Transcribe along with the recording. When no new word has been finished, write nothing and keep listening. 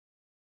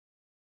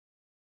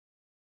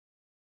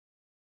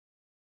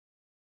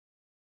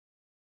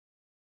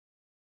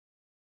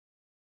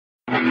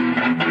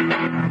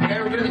Okay,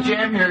 we're doing the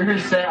jam here.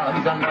 Here's Sal.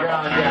 He's on the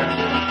ground.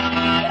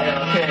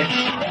 Yeah. Okay.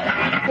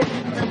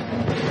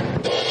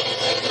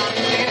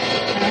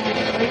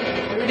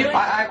 What are we doing? I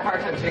have a hard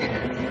time singing.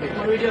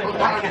 What are we doing?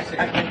 I can't sing.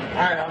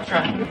 Alright, I'll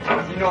try.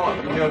 You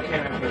know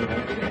Can't Play. You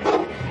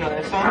know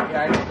that song?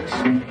 Yeah, I know this.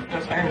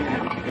 That's Iron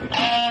Man.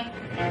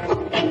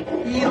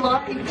 He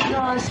likes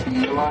us,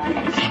 he likes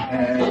us.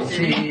 Has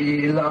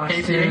he lost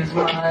his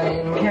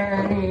mind?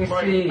 Can he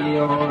see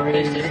or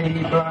is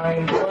he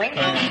blind?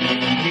 Can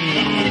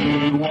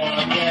he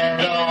walk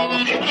at all?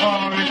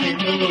 Or is he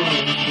move?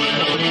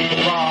 Will he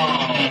fall?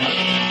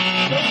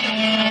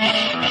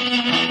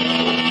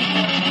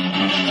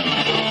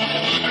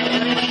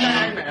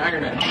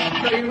 Iron Man.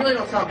 So you really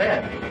don't sound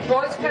bad. Well,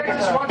 let's pick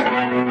this one.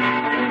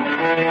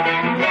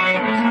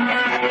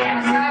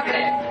 Stop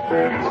it!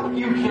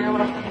 You care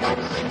what I'm...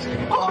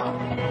 Oh,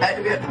 I had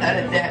to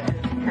edit that.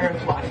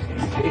 Parents watching.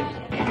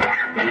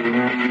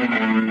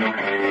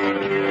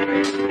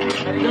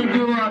 We're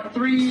gonna do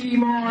 3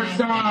 more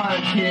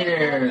songs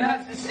here.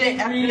 That's the same.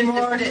 3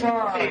 more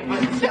songs. Okay,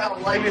 but Sal,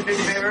 like a big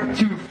favor.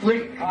 To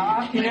flick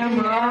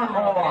camera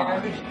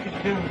on. Could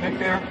you do a big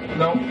favor?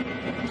 No.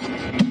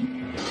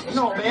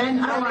 No, man,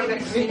 I don't want to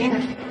get seen,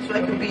 so I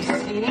can be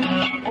seen.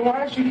 Well, why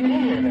don't you get in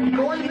here then?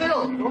 Go in the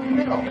middle. Go in the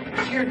middle.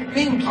 You're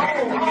being cute. Oh,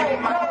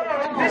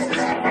 this is...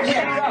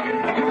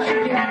 Yeah, you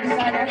should get on the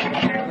side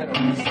actually.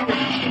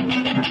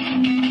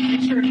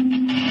 Sure.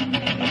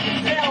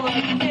 Sal,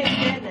 you can't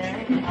get there.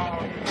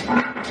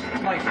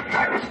 Mike,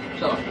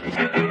 so.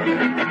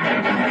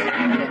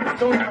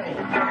 Don't play.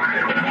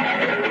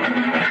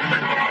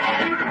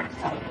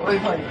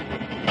 Wait, buddy.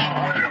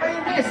 Play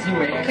this, you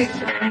ass.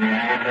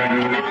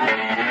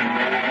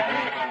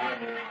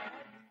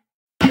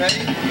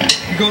 Ready?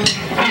 Go.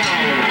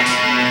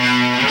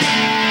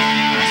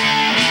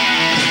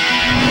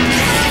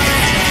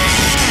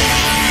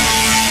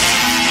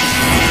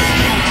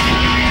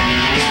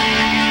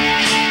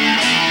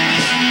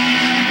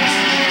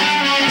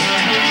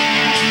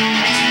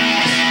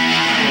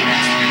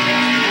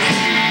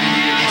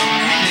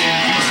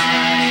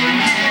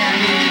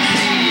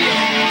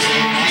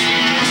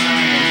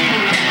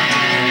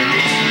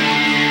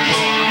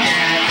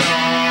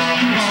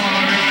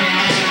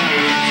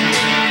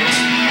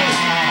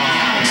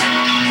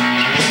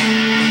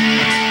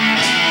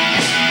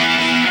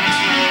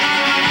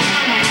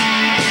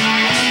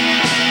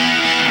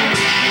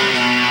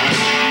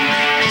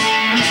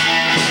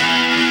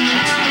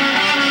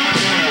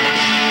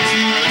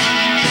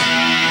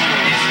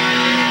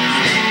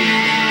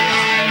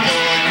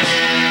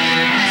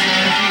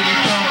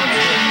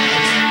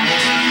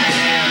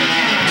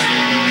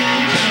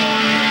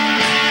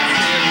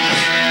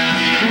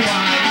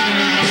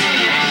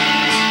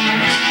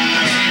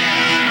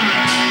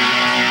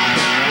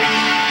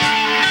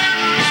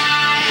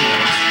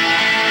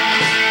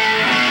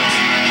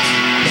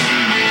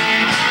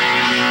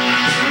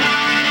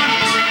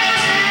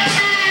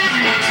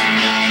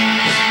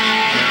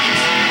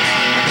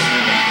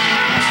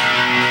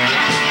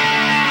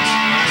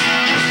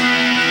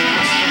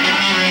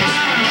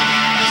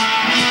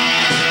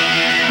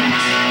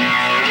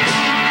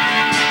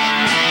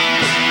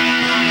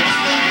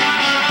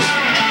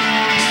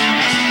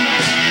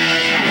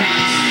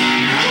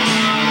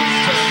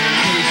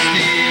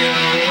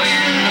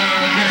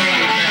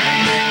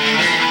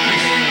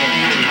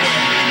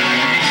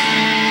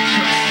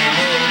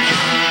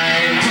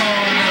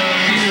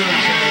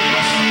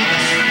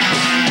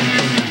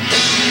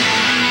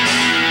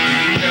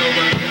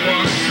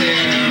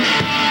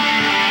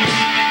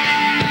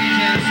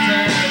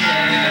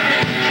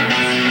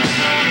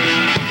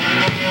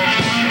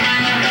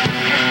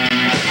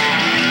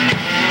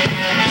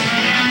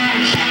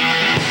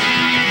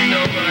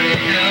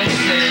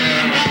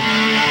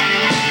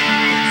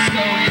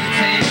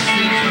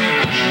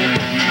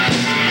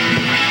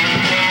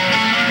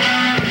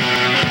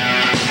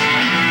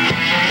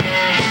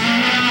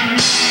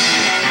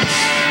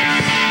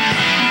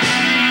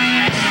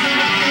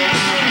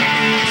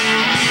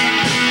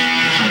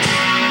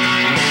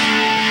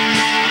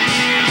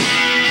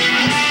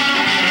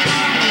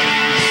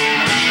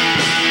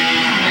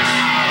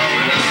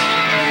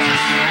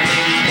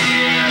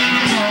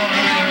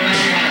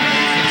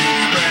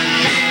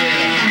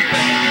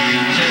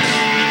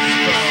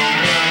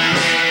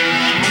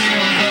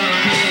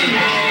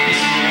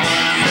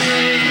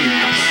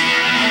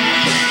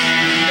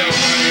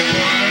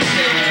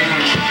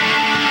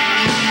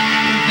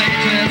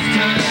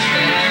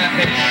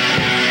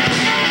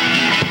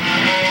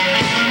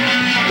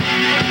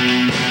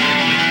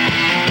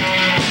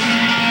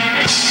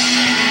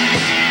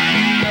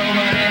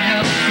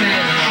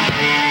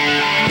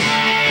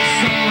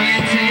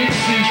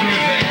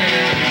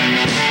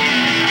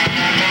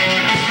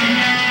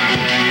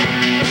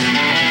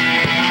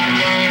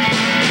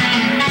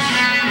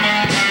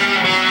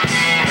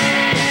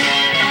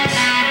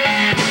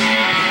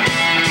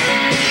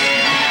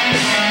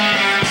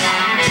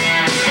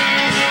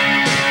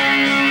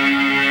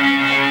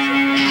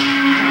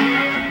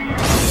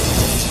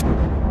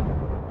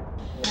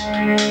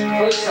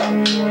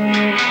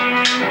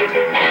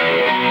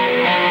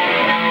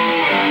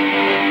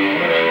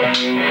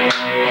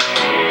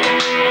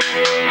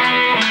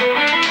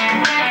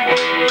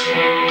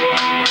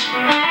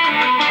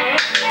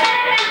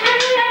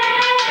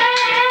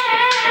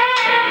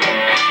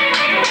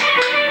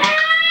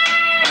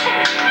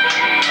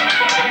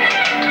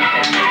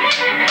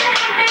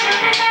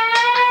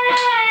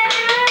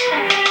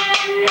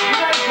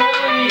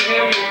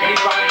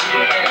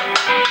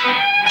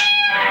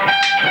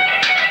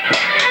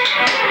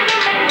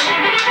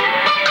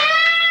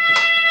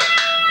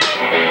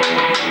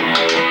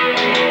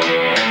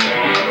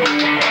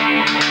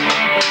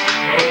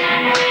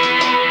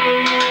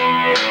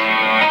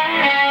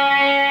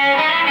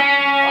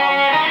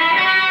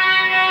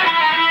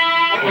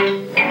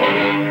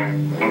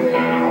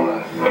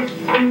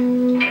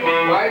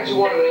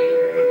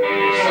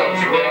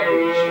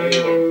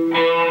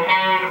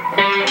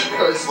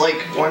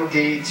 one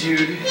day,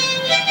 dude,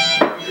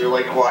 we were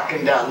like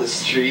walking down the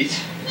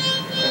street,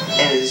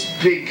 and this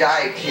big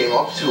guy came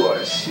up to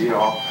us, you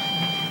know,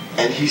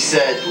 and he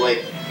said,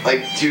 like,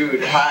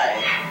 dude,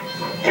 hi.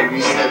 And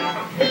we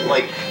said,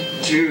 like,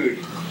 dude,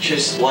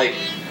 just, like,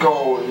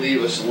 go and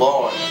leave us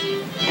alone.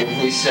 And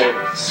he said,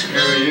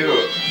 screw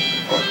you.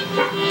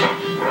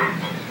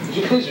 Would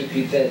you please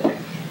repeat that?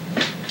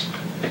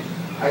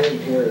 I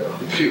didn't hear it.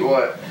 Repeat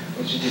what?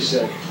 What you just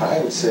said. I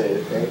didn't say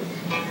anything.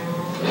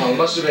 Oh, it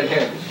must have been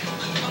him.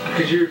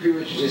 Could you repeat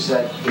what you just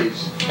said,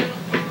 please?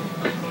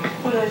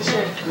 What did I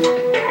say? I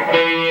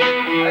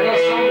know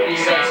somebody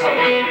said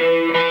something.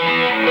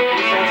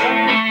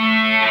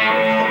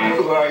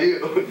 Who are you,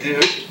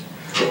 dude?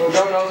 You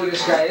don't know who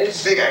this guy I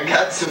is? think I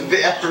got some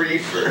bad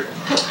reefer.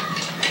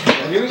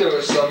 I knew there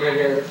was some in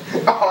here.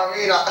 Oh, I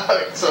mean,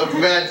 some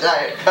bad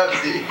Diet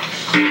Pepsi.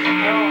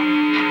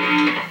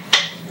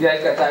 You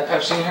guys got Diet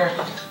Pepsi in here?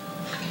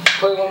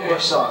 Play one more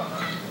song.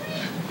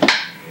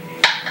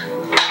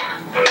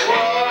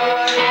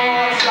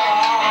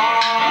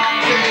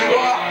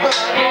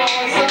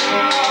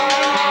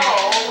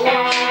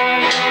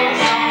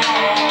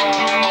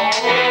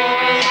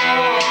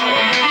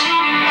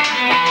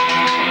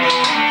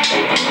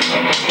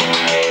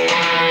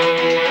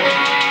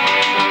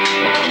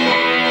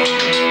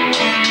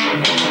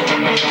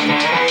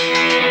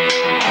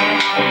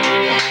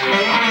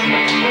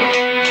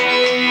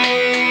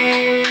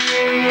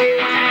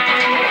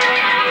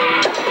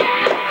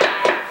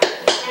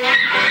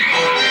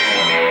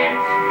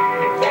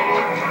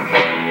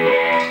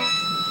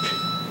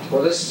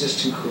 Well, this is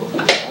just too cool.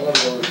 I love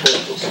going to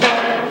this.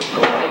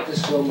 I'll take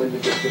this film when you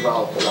get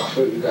developed, and I'll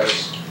show you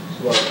guys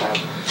what I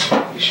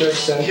have. Be sure to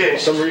send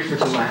some reefer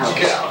to my house.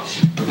 Get out.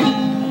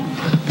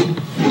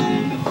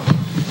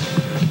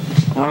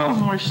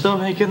 Oh, we're still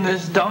making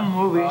this dumb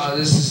movie.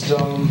 This is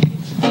dumb.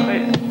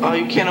 Wait, oh,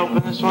 you can't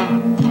open this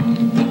one?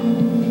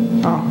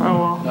 Oh,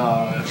 well.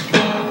 No.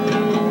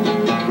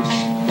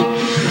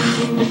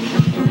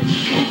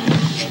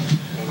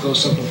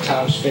 Close up of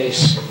Tom's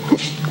face.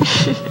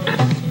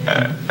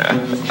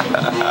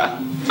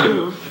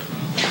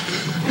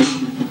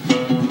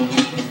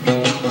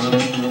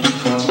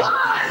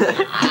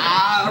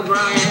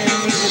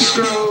 Brian's a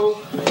screw.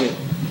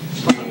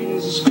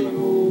 Brian's a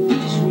screw,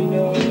 as we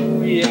know,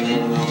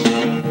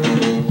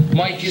 yeah.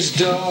 Mike is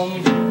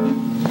dumb.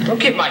 Don't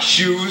get my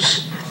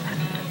shoes.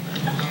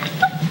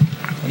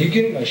 Are you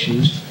getting my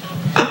shoes?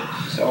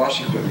 So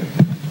wash equipment.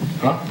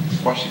 Huh?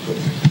 Wash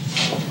equipment.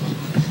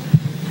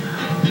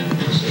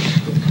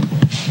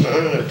 No,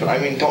 I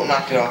mean, don't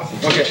knock it off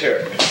the Okay.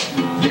 chair.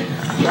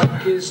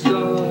 Mike is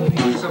dumb.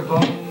 He's a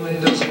bum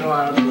and doesn't know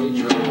how to play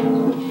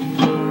drums.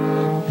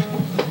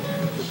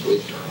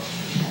 Wait.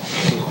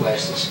 Those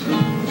glasses.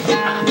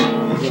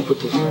 I'm gonna put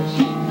those glasses.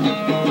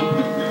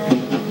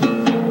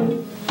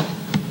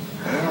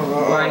 I don't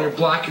know. Ryan, you're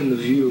blocking the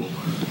view.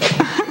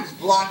 It's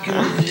blocking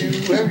the view.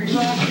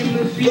 Blocking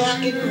the view.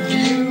 Blocking the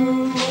view.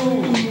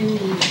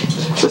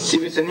 Let's see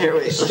what's in here.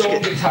 Wait,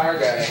 Stone guitar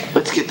guy.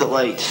 let's get the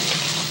light.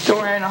 Don't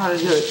worry, I know how to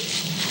do it.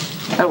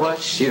 I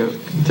watched you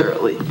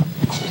thoroughly.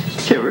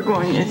 Okay, we're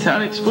going into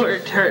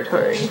unexplored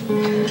territory.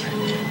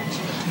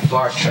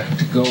 Bar check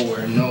to go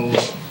where no.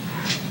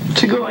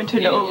 To go into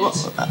no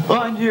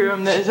laundry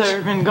room that has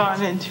ever been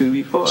gone into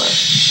before.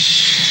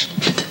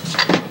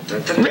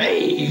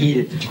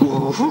 Raid!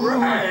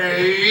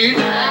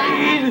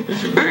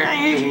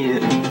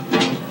 Raid!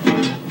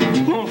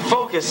 Won't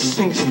focus, this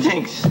thing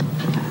stinks.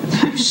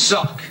 You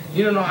suck.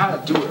 You don't know how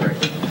to do it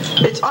right.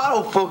 It's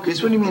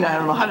autofocus. What do you mean I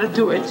don't know how to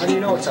do it? How do you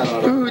know it's on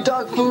auto? Ooh,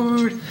 dog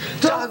food!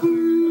 Dog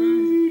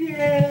food!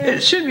 Yeah.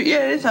 It should be,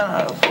 yeah, it's on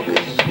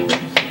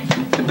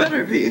autofocus. It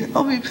better be.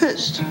 I'll be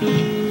pissed.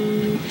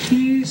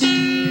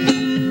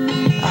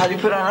 How do you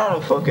put on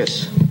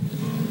autofocus?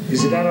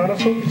 Is it on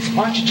autofocus?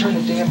 Why don't you turn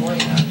the damn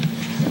light on?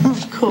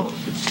 Oh, cool.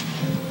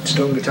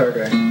 Stone guitar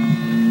guy.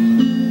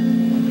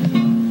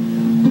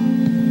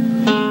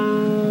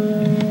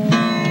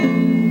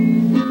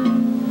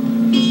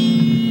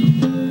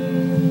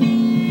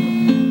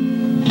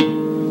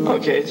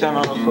 Okay, it's on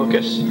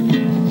autofocus.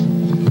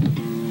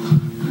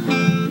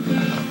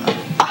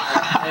 I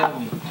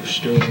am the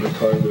stone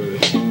guitar guy.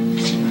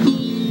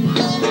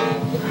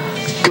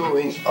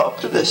 Going up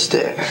the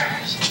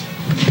stairs.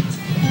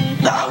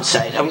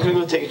 Outside. I'm gonna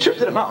go take a trip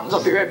to the mountains.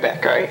 I'll be right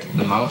back, alright?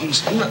 The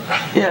mountains?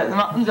 Yeah, the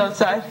mountains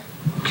outside.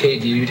 Okay,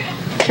 dude.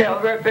 Okay, I'll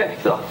be right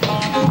back though.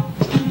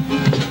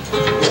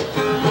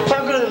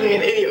 I'm gonna be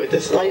an idiot with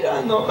this light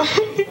on though.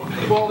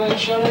 Well, then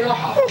shut it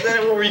off. Well, then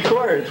it will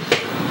record.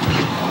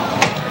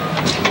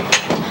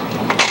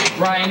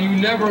 Ryan, you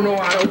never know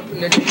how to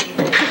open it.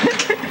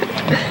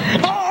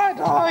 Ah,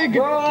 dog!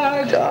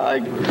 Ah,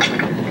 dog!